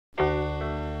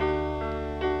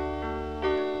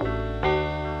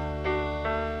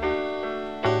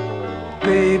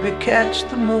baby, catch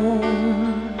the moon,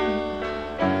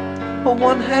 a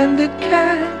one-handed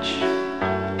catch.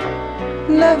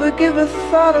 Never give a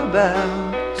thought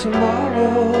about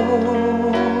tomorrow.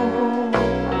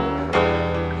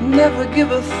 Never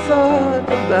give a thought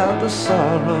about the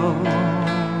sorrow.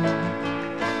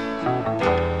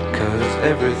 'Cause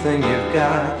everything you've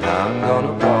got I'm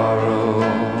gonna borrow.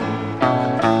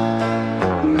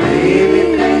 Baby,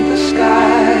 paint the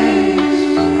skies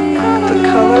the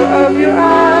color of your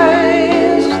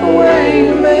eyes, the way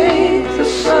you make the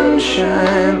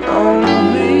sunshine on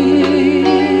me.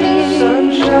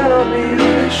 Sunshine on me.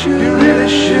 You really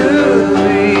should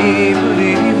be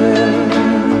believing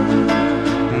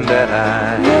that I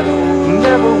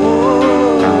never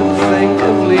would think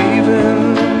of leaving.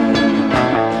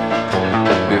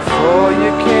 Before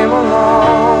you came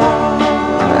along,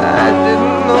 I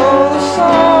didn't know the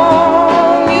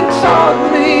song. You taught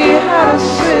me how to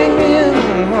sing in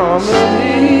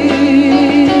harmony.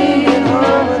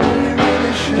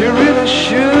 You really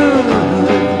should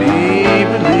be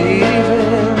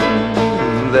believing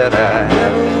that I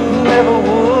never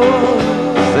would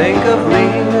think of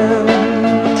leaving.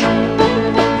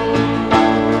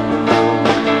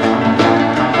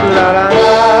 La la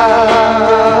la,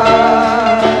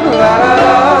 la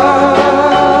la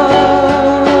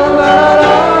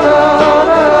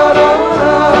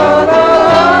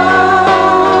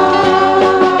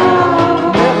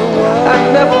I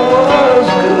never was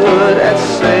good at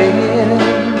saying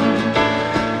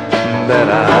that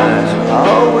I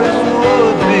always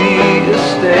would be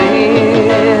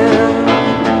staying.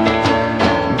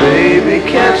 Baby,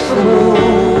 catch the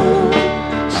moon,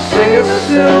 sing a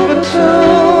silver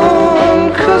tune,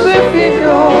 'cause if you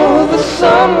go, the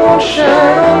sun won't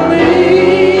shine on me.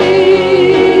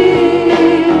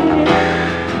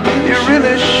 You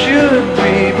really should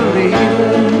be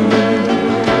believing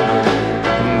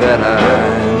that I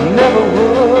never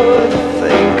would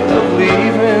think of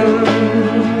leaving.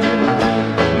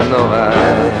 No, I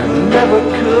never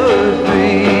could.